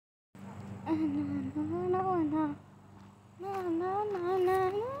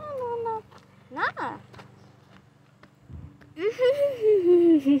Nah.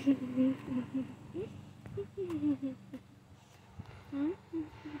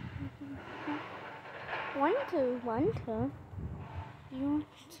 Want to? You want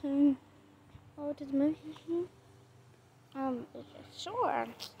to go to the movie? Sure.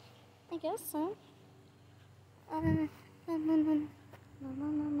 I guess so.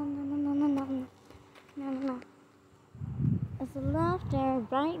 Is the laughter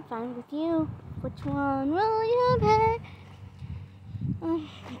bright fine with you? Which one will you pick?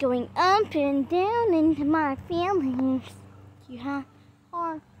 Going up and down into my feelings. You have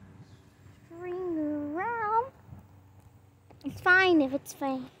hard string around. It's fine if it's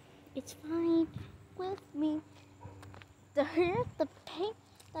fake. It's fine with me. The hurt, the pain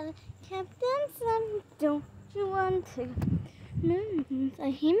that I kept inside. Don't you want to? I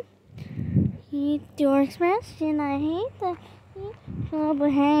hate your expression. I hate the trouble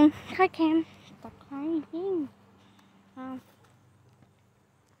hang. I can't stop crying.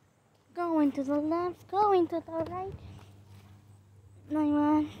 Going to the left, going to the right. I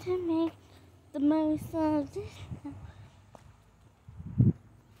want to make the most of this.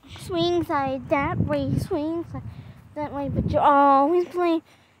 Swing side that way, swing side that way, but you're always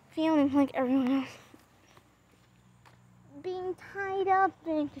feeling like everyone else. Being tied up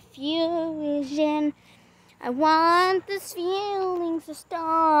in confusion. I want this feeling to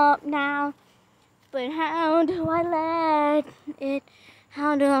stop now. But how do I let it?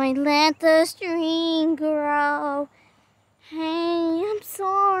 How do I let the string grow? Hey, I'm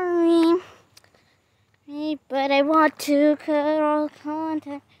sorry. Hey, but I want to curl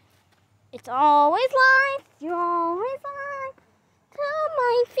contact. It's always like you're always like to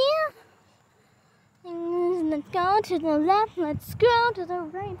my feelings. Let's go to the left, let's go to the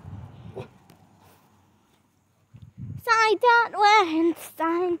right. Side that way and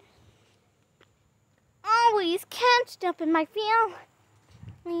side. Always catched up in my feelings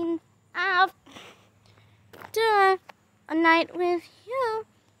after a night with you.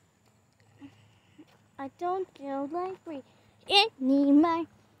 I don't feel like breathing.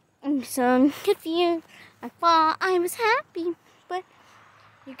 I'm so confused. I thought I was happy, but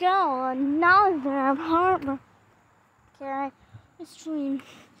you go another heartbreak. I stream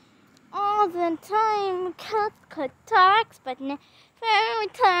all the time, cut talks, but never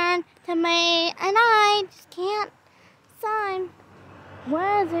return to me, and I just can't decide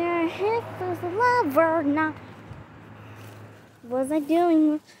whether it was love or not. Was I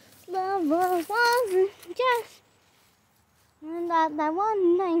doing love or was it just that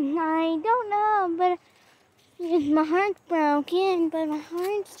one night? I don't know, but my heart's broken, but my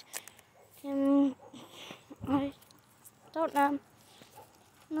heart's I don't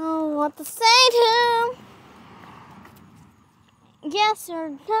know what to say to. Yes or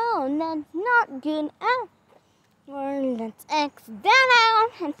no, that's not good. Or let's X that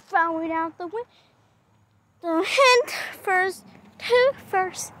out and throw it out the window. The hint first to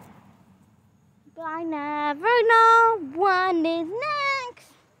first. But I never know what is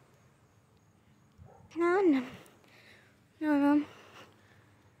next. No.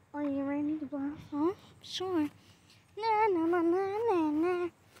 Are you ready to blast off? Sure.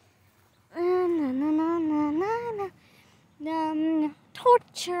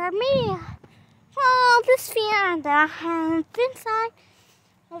 Torture me all this fear that I have inside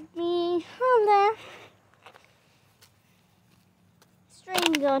of me.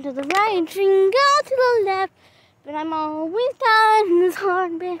 String go to the right, string go to the left, but I'm always down in this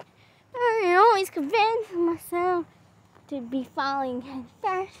hard bit. I always convince myself to be falling head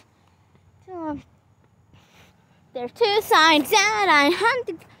first. There's two sides that I have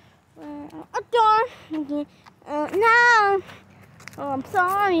to adore. Now, I'm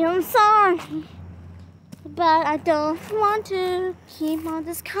sorry, but I don't want to keep all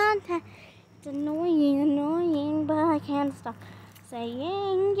this contact. It's annoying, but I can't stop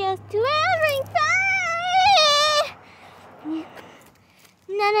saying yes to everything.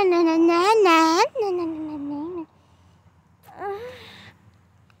 Na.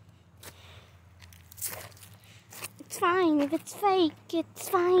 It's fine if it's fake. It's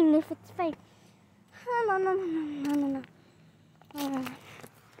fine if it's fake. No.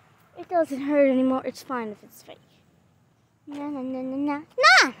 It doesn't hurt anymore. It's fine if it's fake. Na.